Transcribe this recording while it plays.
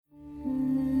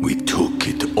We took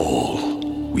it all.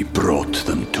 We brought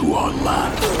them to our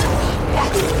land.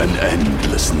 An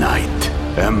endless night,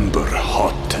 ember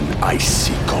hot and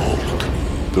icy cold.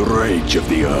 The rage of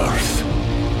the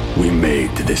earth. We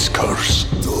made this curse.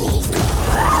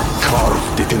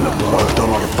 Carved it in the blood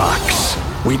on our backs.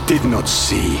 We did not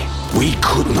see. We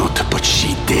could not, but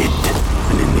she did.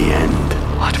 And in the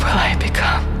end... What will I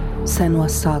become?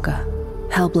 Senua's Saga.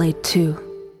 Hellblade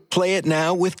 2. Play it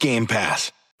now with Game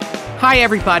Pass. Hi,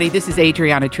 everybody. This is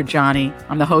Adriana Trajani.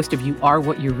 I'm the host of You Are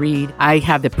What You Read. I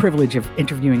have the privilege of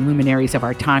interviewing luminaries of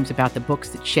our times about the books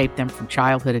that shaped them from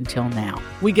childhood until now.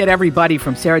 We get everybody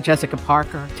from Sarah Jessica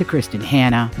Parker to Kristen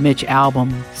Hanna, Mitch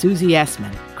Albom, Susie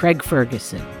Essman, Craig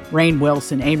Ferguson, Rainn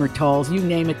Wilson, Amor Tolls, you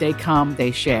name it, they come,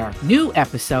 they share. New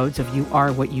episodes of You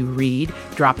Are What You Read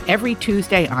drop every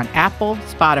Tuesday on Apple,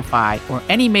 Spotify, or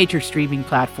any major streaming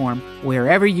platform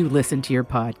wherever you listen to your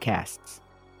podcasts.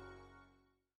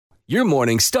 Your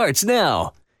morning starts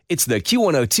now. It's the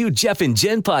Q102 Jeff and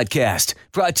Jen podcast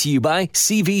brought to you by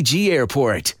CVG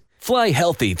Airport. Fly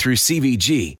healthy through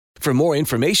CVG. For more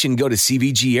information, go to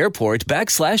CVG Airport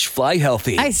 /fly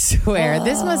healthy. I swear,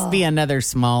 this must be another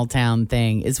small town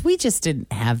thing, is we just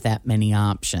didn't have that many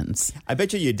options. I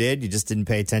bet you did. You just didn't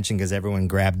pay attention because everyone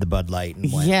grabbed the Bud Light and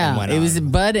went, it was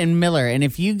Bud and Miller. And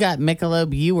if you got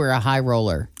Michelob, you were a high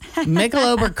roller.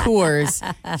 Michelob or Coors,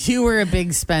 you were a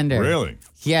big spender. Really?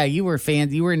 Yeah, you were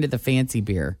You were into the fancy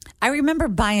beer. I remember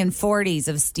buying 40s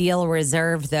of Steel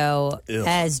Reserve, though,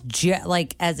 as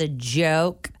a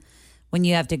joke. When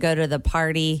you have to go to the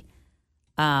party,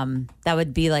 that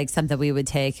would be like something we would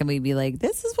take, and we'd be like,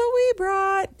 "This is what we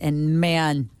brought." And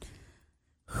man,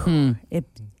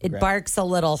 it barks a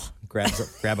little. Grab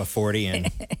a 40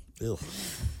 and.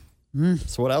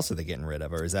 So what else are they getting rid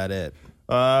of, or is that it?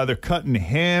 They're cutting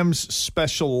Ham's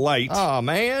Special Light. Oh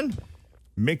man,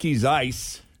 Mickey's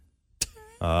Ice,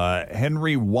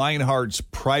 Henry Weinhardt's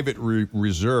Private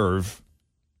Reserve.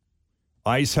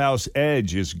 Icehouse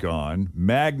Edge is gone.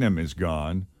 Magnum is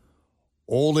gone.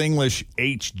 Old English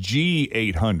HG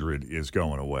 800 is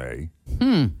going away.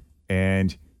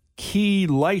 And Key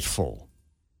Lightful,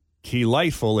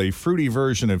 a fruity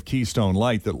version of Keystone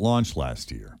Light that launched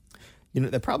last year. You know,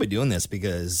 they're probably doing this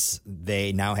because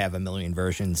they now have a million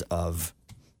versions of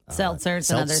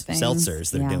seltzers and other things. Seltzers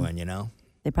they're doing, you know?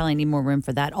 They probably need more room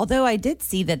for that. Although I did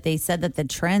see that they said that the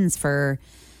trends for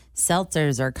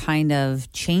seltzers are kind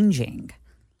of changing.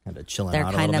 Kind of chilling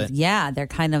out a little bit. Yeah, they're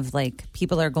kind of like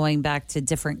people are going back to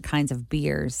different kinds of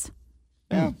beers.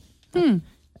 Yeah.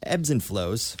 Ebbs and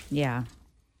flows. Yeah.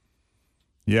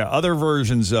 Yeah, other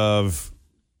versions of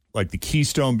like the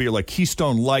Keystone beer, like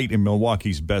Keystone Light and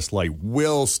Milwaukee's Best Light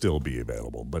will still be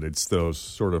available, but it's those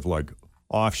sort of like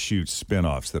offshoot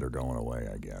spinoffs that are going away,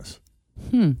 I guess.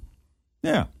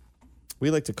 Yeah. We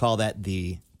like to call that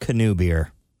the canoe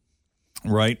beer.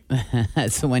 Right.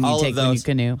 So when you when you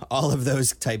canoe. All of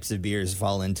those types of beers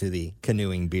fall into the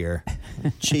canoeing beer.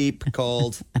 Cheap,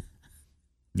 cold.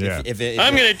 Yeah.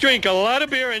 I'm going to drink a lot of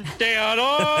beer and stay out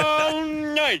all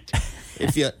night.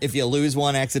 If you lose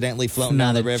one accidentally floating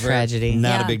down the river, tragedy.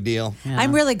 Not a big deal. Yeah.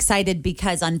 I'm really excited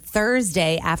because on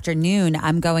Thursday afternoon,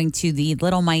 I'm going to the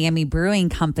Little Miami Brewing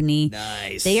Company.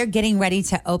 Nice. They are getting ready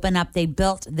to open up. They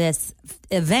built this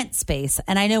event space.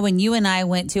 And I know when you and I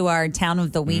went to our town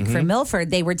of the week for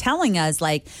Milford, they were telling us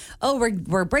like, oh,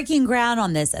 we're breaking ground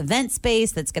on this event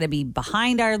space that's going to be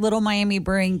behind our Little Miami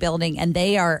Brewing building. And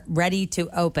they are ready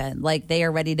to open. Like they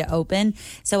are ready to open.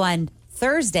 So on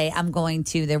Thursday, I'm going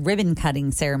to the ribbon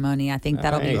cutting ceremony. I think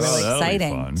that'll be really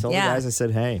exciting. Tell the guys I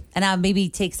said hey. And I'll maybe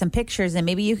take some pictures and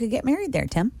maybe you could get married there,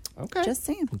 Tim. Okay. Just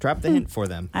saying. Drop the hint for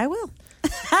them. I will.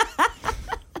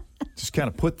 Just kind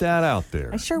of put that out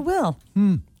there. I sure will.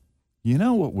 You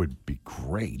know what would be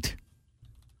great?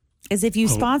 Is if you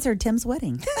sponsored Tim's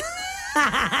wedding.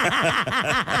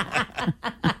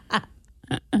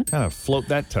 Kind of float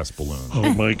that test balloon.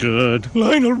 Oh, my God.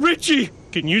 Lionel Richie,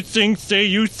 can you sing Say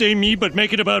You, Say Me, but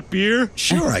make it about beer?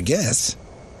 Sure, I guess.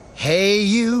 Hey,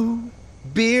 you,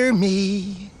 beer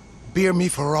me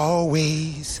for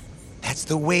always. That's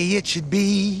the way it should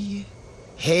be.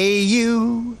 Hey,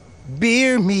 you,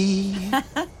 beer me,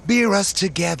 beer us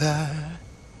together,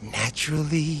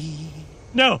 naturally.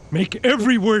 No, make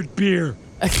every word beer.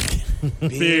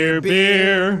 Beer,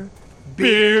 beer.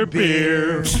 Beer,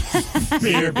 beer.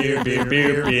 Beer, beer, beer,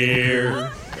 beer, beer.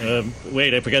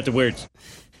 Wait, I forgot the words.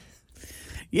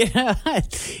 Yeah,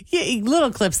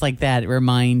 little clips like that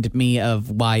remind me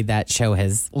of why that show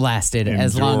has lasted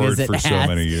as long as it for has. so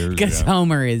many years. Because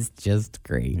Homer is just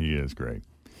great. He is great.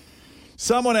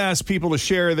 Someone asked people to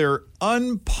share their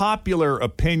unpopular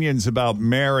opinions about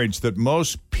marriage that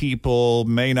most people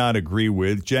may not agree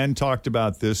with. Jen talked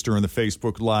about this during the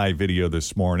Facebook Live video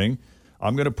this morning.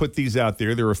 I'm going to put these out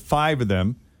there. There are 5 of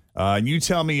them. And you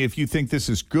tell me if you think this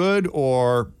is good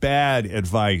or bad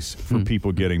advice for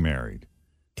people getting married.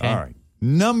 Okay. All right.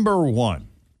 Number 1,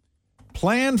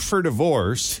 plan for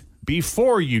divorce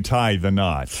before you tie the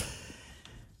knot.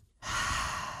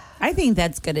 I think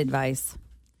that's good advice.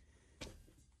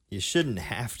 You shouldn't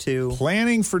have to.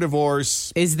 Planning for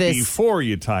divorce Is this- before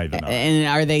you tie the knot. And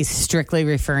are they strictly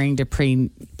referring to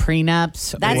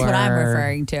prenups? That's what I'm or-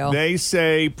 referring to. They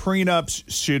say prenups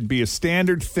should be a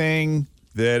standard thing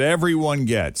that everyone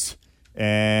gets.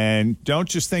 And don't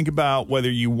just think about whether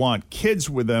you want kids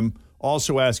with them.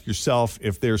 Also ask yourself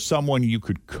if there's someone you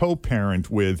could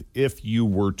co-parent with if you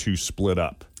were to split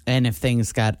up. And if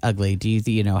things got ugly,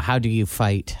 how do you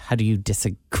fight? How do you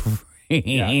disagree?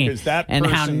 Yeah, 'cause that and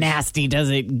how person's- nasty does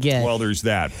it get? Well, there's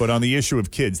that. But on the issue of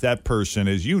kids, that person,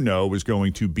 as you know, is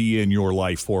going to be in your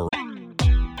life for.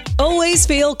 Always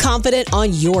feel confident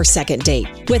on your second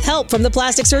date. With help from the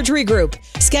Plastic Surgery Group.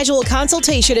 Schedule a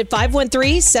consultation at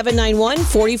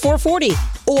 513-791-4440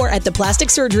 or at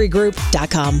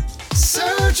theplasticsurgerygroup.com.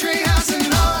 Surgery has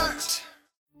an art.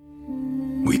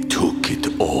 We took it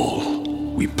all.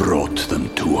 We brought them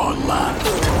to our land.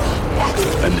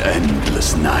 An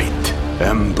endless night,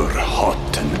 ember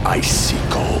hot and icy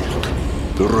cold.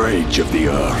 The rage of the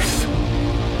earth.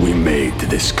 We made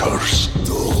this curse.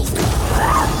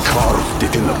 Carved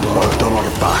it in the blood on our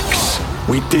backs.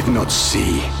 We did not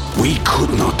see. We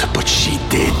could not, but she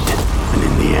did. And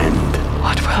in the end,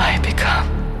 What will I become?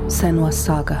 Senua's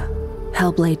Saga.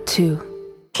 Hellblade 2.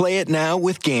 Play it now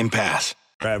with Game Pass.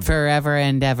 Forever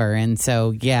and ever. And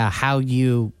so, how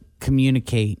you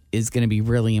communicate is going to be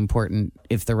really important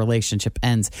if the relationship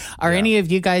ends. Are any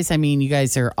of you guys, you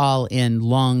guys are all in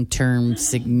long-term,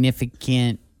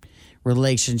 significant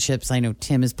relationships. I know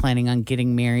Tim is planning on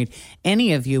getting married.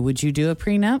 Any of you, would you do a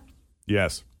prenup?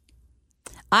 Yes.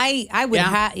 I would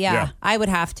Yeah. I would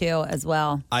have to as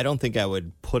well. I don't think I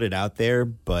would put it out there,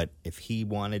 but if he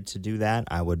wanted to do that,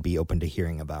 I would be open to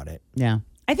hearing about it. Yeah.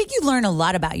 I think you learn a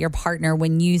lot about your partner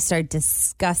when you start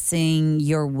discussing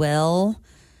your will.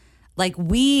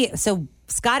 So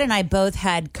Scott and I both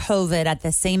had COVID at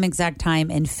the same exact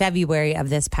time in February of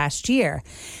this past year.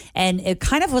 And it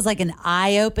kind of was like an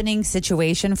eye-opening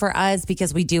situation for us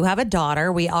because we do have a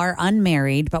daughter. We are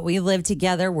unmarried, but we live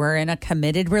together. We're in a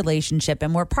committed relationship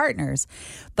and we're partners.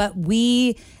 But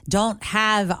we don't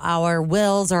have our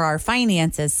wills or our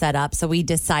finances set up. So we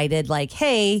decided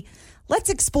hey, let's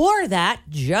explore that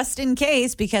just in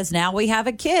case, because now we have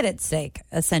a kid at stake,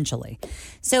 essentially.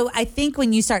 So I think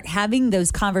when you start having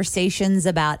those conversations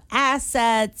about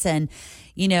assets and,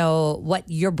 what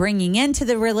you're bringing into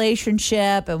the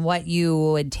relationship and what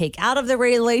you would take out of the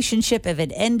relationship if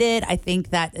it ended, I think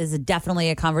that is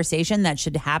definitely a conversation that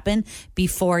should happen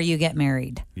before you get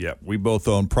married. Yeah, we both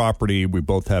own property. We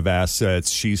both have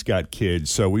assets. She's got kids.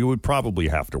 So we would probably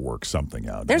have to work something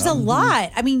out. There's a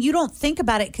lot. You don't think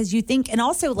about it because you think, and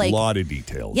also a lot of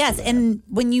details. Yes, and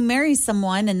when you marry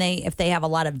someone and if they have a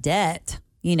lot of debt,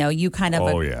 you kind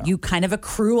of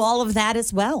accrue all of that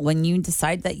as well when you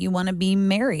decide that you want to be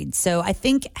married. So I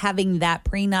think having that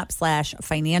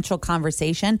prenup/financial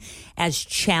conversation, as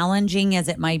challenging as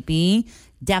it might be,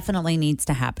 definitely needs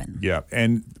to happen. Yeah,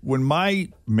 and when my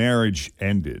marriage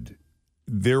ended,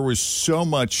 there was so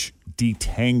much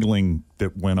detangling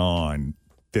that went on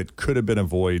that could have been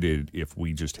avoided if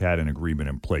we just had an agreement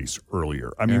in place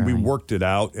earlier. We worked it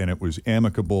out and it was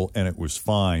amicable and it was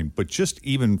fine. But just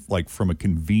even from a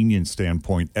convenience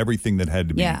standpoint, everything that had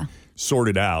to be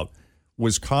sorted out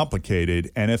was complicated.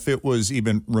 And if it was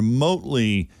even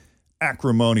remotely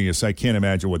acrimonious, I can't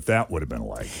imagine what that would have been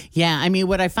like. Yeah.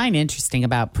 What I find interesting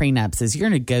about prenups is you're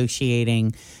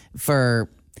negotiating for,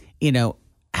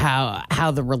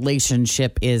 how the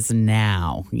relationship is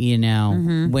now,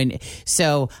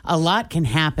 so a lot can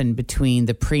happen between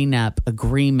the prenup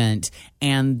agreement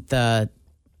and the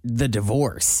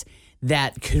divorce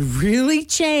that could really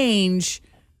change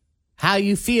how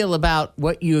you feel about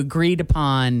what you agreed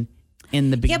upon in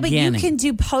the beginning. Yeah, but you can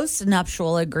do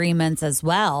post-nuptial agreements as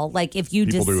well. If you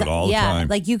People do it all the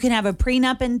time. You can have a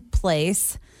prenup in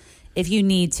place if you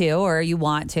need to or you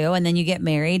want to, and then you get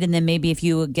married, and then maybe if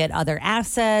you get other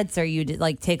assets or you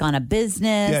take on a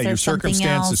business or your something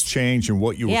circumstances else. change and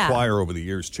what you acquire over the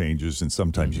years changes, and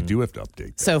sometimes you do have to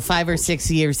update that. So 5 or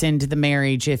 6 years into the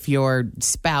marriage, if your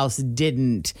spouse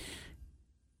didn't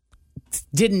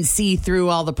see through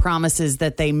all the promises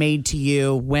that they made to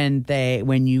you when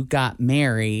you got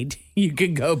married, you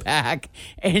could go back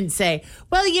and say,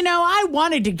 well, I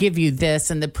wanted to give you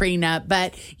this in the prenup,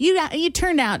 but you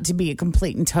turned out to be a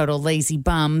complete and total lazy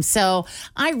bum. So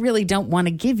I really don't want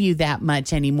to give you that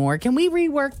much anymore. Can we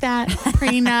rework that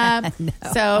prenup? No.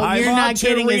 So you're not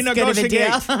getting as good of a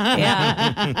deal.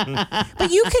 Yeah.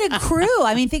 But you could accrue.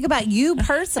 I mean, think about you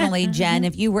personally, Jen,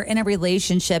 if you were in a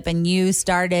relationship and you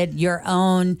started your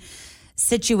own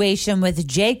situation with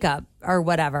Jacob or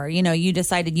whatever, you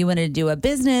decided you wanted to do a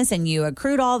business and you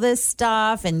accrued all this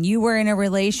stuff and you were in a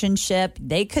relationship,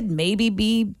 they could maybe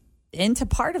be into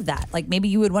part of that. Like maybe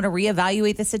you would want to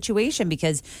reevaluate the situation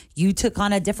because you took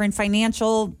on a different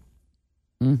financial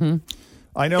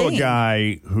I know a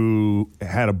guy who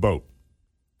had a boat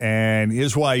and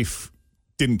his wife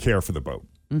didn't care for the boat.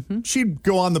 She'd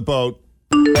go on the boat.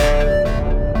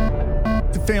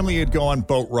 The family would go on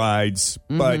boat rides,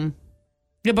 but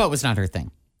the boat was not her thing.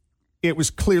 It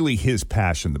was clearly his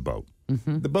passion, the boat.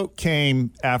 The boat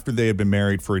came after they had been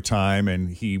married for a time, and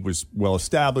he was well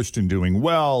established and doing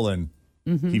well, and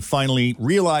he finally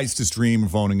realized his dream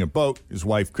of owning a boat. His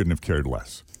wife couldn't have cared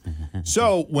less.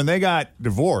 So when they got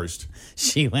divorced,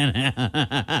 she went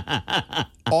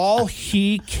all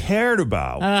he cared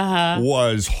about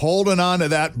was holding on to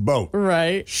that boat.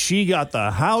 Right. She got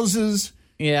the houses.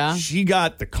 Yeah. She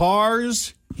got the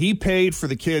cars. He paid for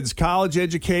the kids' college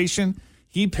education.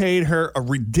 He paid her a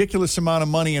ridiculous amount of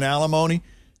money in alimony.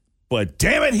 But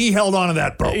damn it, he held on to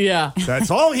that boat. Yeah.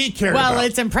 That's all he cared about. Well,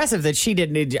 it's impressive that she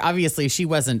didn't. Obviously, she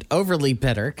wasn't overly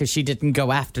bitter because she didn't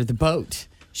go after the boat.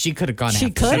 She could have gone after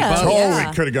the boat.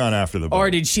 Totally could have gone after the boat.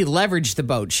 Or did she leverage the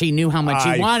boat? She knew how much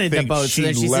he wanted the boat. So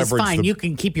then she says, fine, you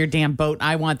can keep your damn boat.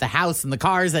 I want the house and the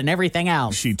cars and everything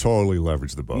else. She totally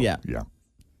leveraged the boat. Yeah.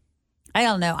 I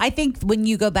don't know. I think when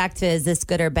you go back to is this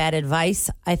good or bad advice,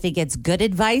 I think it's good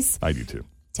advice. I do too.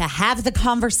 To have the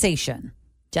conversation.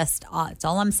 Just, it's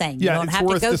all I'm saying. You don't have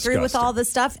to go through with all this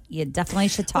stuff. You definitely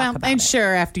should talk about it. And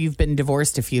sure, after you've been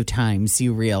divorced a few times,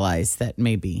 you realize that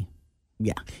maybe,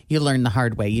 you learn the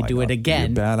hard way. You do it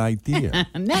again. Bad idea.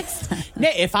 Next,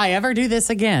 if I ever do this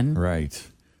again. Right.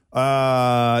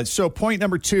 So point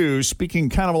number 2, speaking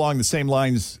kind of along the same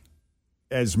lines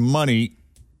as money.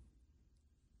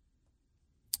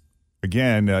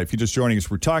 Again, if you're just joining us,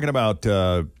 we're talking about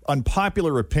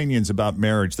unpopular opinions about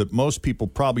marriage that most people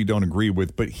probably don't agree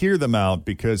with, but hear them out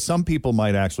because some people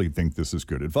might actually think this is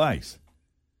good advice.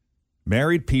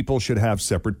 Married people should have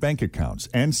separate bank accounts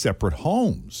and separate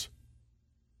homes.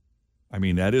 I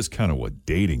mean, that is kind of what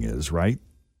dating is, right?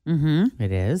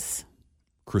 It is.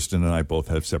 Kristen and I both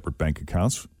have separate bank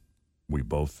accounts. We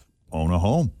both own a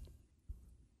home.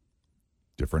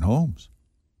 Different homes.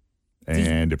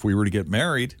 And if we were to get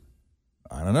married,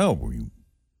 I don't know,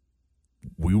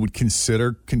 we would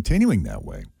consider continuing that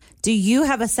way. Do you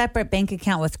have a separate bank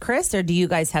account with Chris, or do you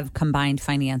guys have combined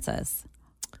finances?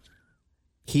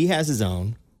 He has his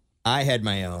own. I had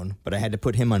my own, but I had to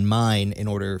put him on mine in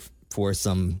order for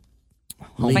some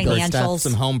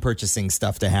home purchasing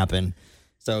stuff to happen.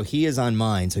 So he is on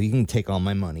mine, so he can take all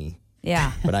my money.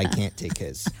 Yeah. But I can't take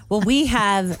his. Well, we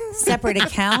have separate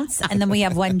accounts, and then we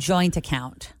have one joint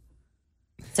account.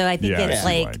 So I think it's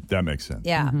like... Right. That makes sense.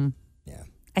 Yeah. Yeah.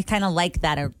 I kind of like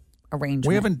that arrangement.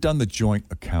 We haven't done the joint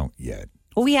account yet.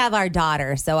 Well, we have our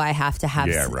daughter, so I have to have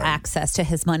access to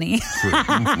his money.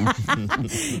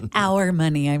 Our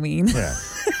money, I mean. Yeah.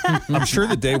 I'm sure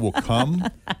the day will come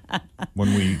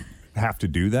when we have to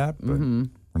do that, but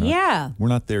we're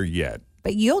not there yet.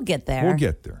 But you'll get there. We'll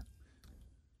get there.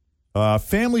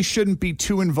 Family shouldn't be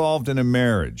too involved in a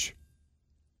marriage.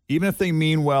 Even if they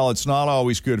mean well, it's not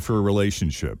always good for a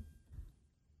relationship.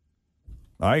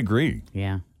 I agree.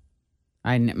 Yeah.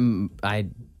 I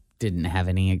didn't have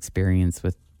any experience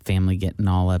with family getting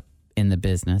all up in the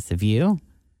business. Have you?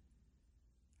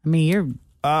 I mean, you're...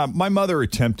 my mother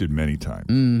attempted many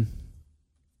times.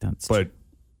 But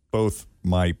both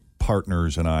my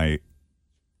partners and I,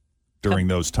 during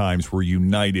those times, were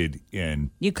united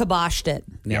in... You kiboshed it.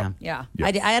 Yeah. Yeah.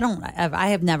 I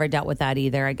have never dealt with that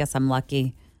either. I guess I'm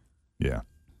lucky. Yeah.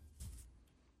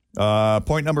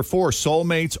 Point number 4,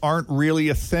 soulmates aren't really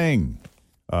a thing.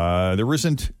 There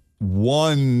isn't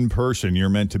one person you're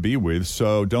meant to be with,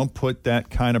 so don't put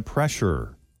that kind of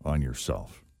pressure on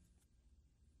yourself.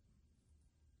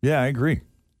 Yeah, I agree.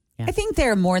 Yeah. I think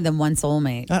there are more than one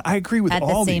soulmate. I agree with at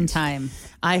all the same these. time.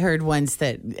 I heard once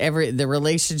that the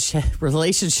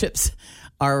relationships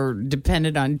are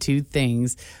dependent on 2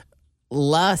 things: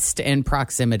 lust and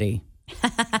proximity.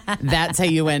 That's how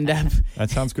you end up. That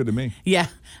sounds good to me. Yeah.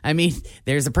 I mean,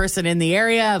 there's a person in the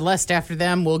area, lust after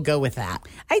them, we'll go with that.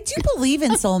 I do believe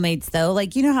in soulmates, though.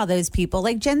 Like, you know how those people,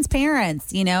 like Jen's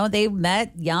parents, they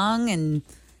met young and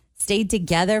stayed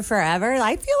together forever.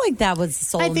 I feel like that was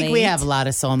soulmate. I think we have a lot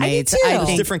of soulmates. I do too.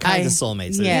 There's different kinds of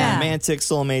soulmates. There's Yeah. romantic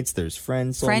soulmates. There's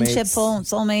friend soulmates. Friendship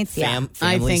soulmates. Yeah.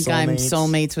 I family think I'm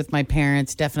soulmates with my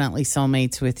parents, definitely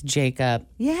soulmates with Jacob.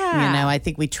 Yeah. You know, I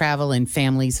think we travel in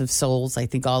families of souls. I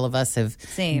think all of us have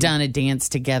Same. done a dance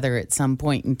together at some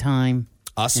point in time.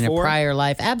 Us in four? a prior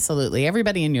life. Absolutely.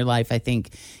 Everybody in your life, I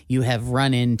think you have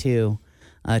run into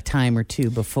a time or two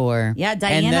before. Yeah,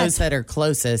 Diana- And those that are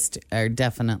closest are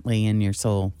definitely in your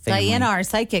soul family. Diana, our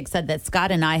psychic, said that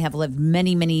Scott and I have lived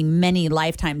many, many, many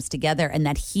lifetimes together and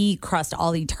that he crossed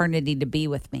all eternity to be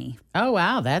with me. Oh,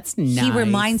 wow. That's nice. He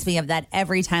reminds me of that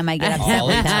every time I get upset All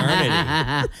with him.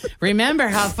 eternity. Remember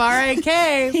how far I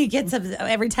came. He gets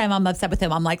every time I'm upset with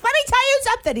him. I'm like, let me tell you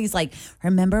something. He's like,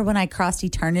 remember when I crossed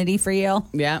eternity for you?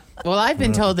 Yeah. Well, I've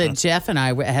been told that Jeff and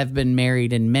I have been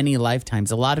married in many lifetimes,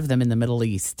 a lot of them in the Middle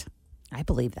East. I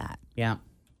believe that. Yeah.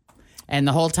 And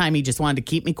the whole time he just wanted to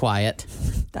keep me quiet.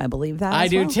 I believe that. I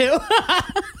as do well. too.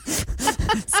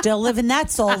 Still living that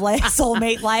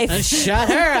soulmate life. Shut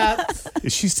her up.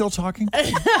 Is she still talking?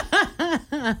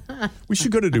 We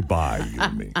should go to Dubai, you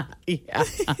and me. Yeah.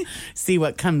 See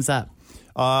what comes up.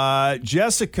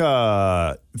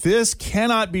 Jessica, this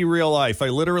cannot be real life. I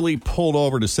literally pulled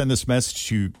over to send this message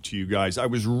to you guys. I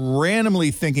was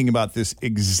randomly thinking about this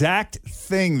exact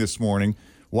thing this morning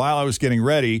while I was getting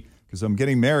ready because I'm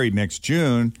getting married next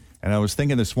June. And I was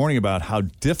thinking this morning about how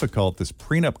difficult this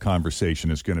prenup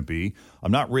conversation is going to be.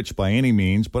 I'm not rich by any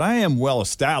means, but I am well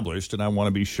established, and I want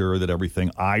to be sure that everything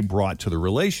I brought to the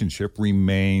relationship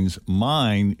remains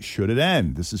mine should it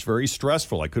end. This is very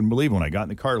stressful. I couldn't believe when I got in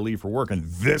the car to leave for work, and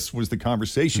this was the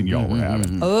conversation y'all were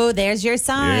having. Oh, there's your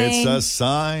sign. It's a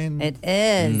sign. It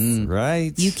is.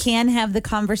 Right. You can have the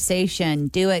conversation.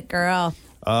 Do it, girl.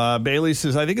 Bailey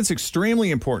says, I think it's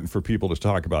extremely important for people to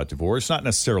talk about divorce, not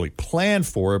necessarily plan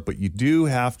for it, but you do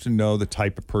have to know the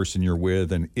type of person you're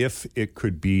with and if it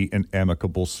could be an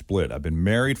amicable split. I've been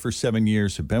married for 7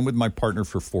 years, have been with my partner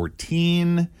for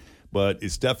 14, but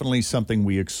it's definitely something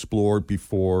we explored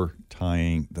before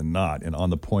tying the knot. And on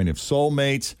the point of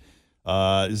soulmates,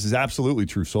 this is absolutely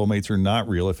true. Soulmates are not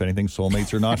real. If anything,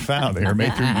 soulmates are not found. They are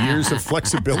made through years of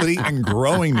flexibility and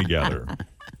growing together.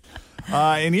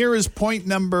 And here is point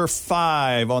number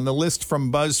 5 on the list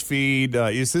from BuzzFeed.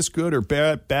 Is this good or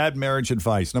bad marriage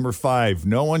advice? Number 5,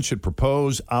 no one should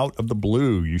propose out of the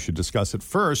blue. You should discuss it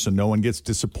first so no one gets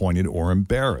disappointed or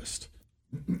embarrassed.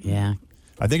 Yeah.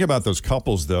 I think about those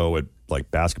couples, though, at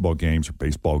like basketball games or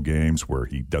baseball games where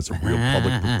he does a real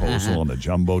public proposal on the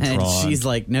Jumbotron. And she's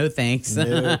like, no, thanks.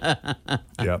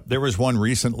 Yeah, there was one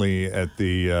recently at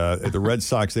the Red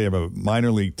Sox. They have a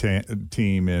minor league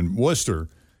team in Worcester.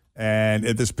 And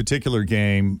at this particular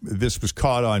game, this was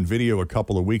caught on video a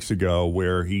couple of weeks ago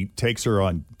where he takes her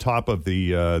on top of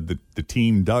the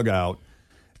team dugout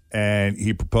and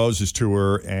he proposes to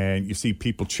her, and you see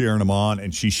people cheering him on,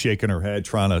 and she's shaking her head,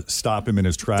 trying to stop him in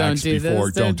his tracks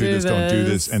Don't do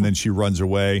this. And then she runs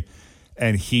away,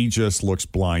 and he just looks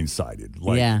blindsided.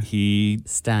 Like he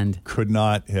stunned. Could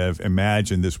not have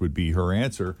imagined this would be her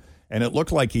answer. And it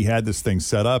looked like he had this thing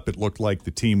set up. It looked like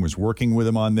the team was working with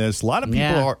him on this. A lot of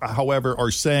people, however,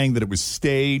 are saying that it was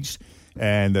staged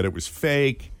and that it was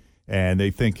fake, and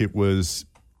they think it was,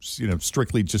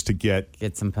 strictly just to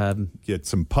get some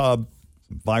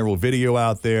viral video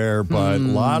out there. But a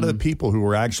lot of the people who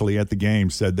were actually at the game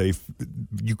said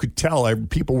you could tell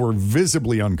people were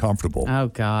visibly uncomfortable. Oh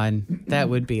God, that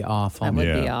would be awful. That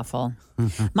would be awful.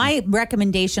 My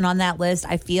recommendation on that list,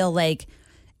 I feel like,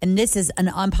 and this is an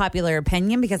unpopular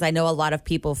opinion because I know a lot of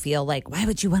people feel like, why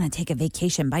would you want to take a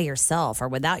vacation by yourself or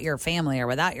without your family or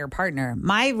without your partner?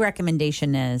 My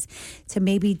recommendation is to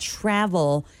maybe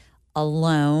travel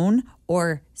alone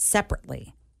or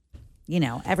separately,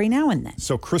 every now and then.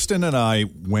 So Kristen and I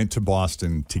went to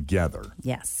Boston together.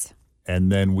 Yes.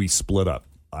 And then we split up.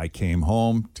 I came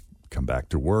home to come back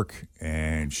to work,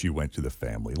 and she went to the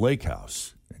family lake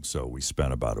house. And so we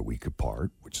spent about a week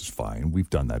apart, which is fine. We've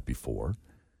done that before.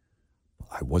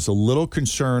 I was a little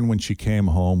concerned when she came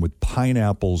home with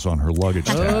pineapples on her luggage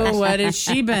tag. Oh, what has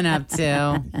she been up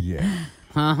to? Yeah.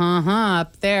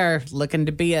 Up there, looking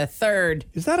to be a third.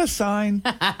 Is that a sign?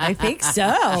 I think so.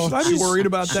 Should I be worried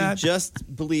about that? She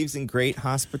just believes in great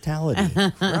hospitality.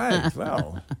 Right.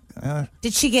 Well.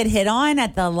 Did she get hit on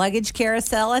at the luggage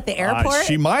carousel at the airport?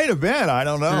 She might have been. I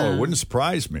don't know. It wouldn't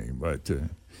surprise me. But,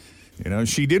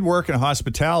 she did work in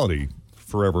hospitality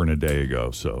forever and a day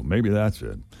ago. So maybe that's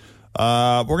it.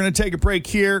 We're going to take a break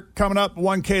here. Coming up,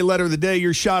 1K letter of the day,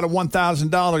 your shot of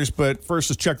 $1,000. But first,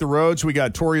 let's check the roads. We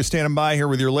got Toria standing by here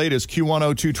with your latest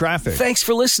Q102 traffic. Thanks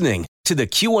for listening to to the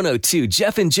Q102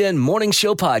 Jeff and Jen Morning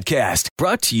Show podcast,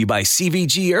 brought to you by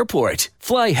CVG Airport.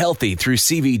 Fly healthy through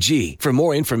CVG. For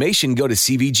more information, go to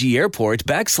CVG Airport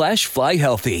 /fly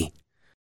healthy.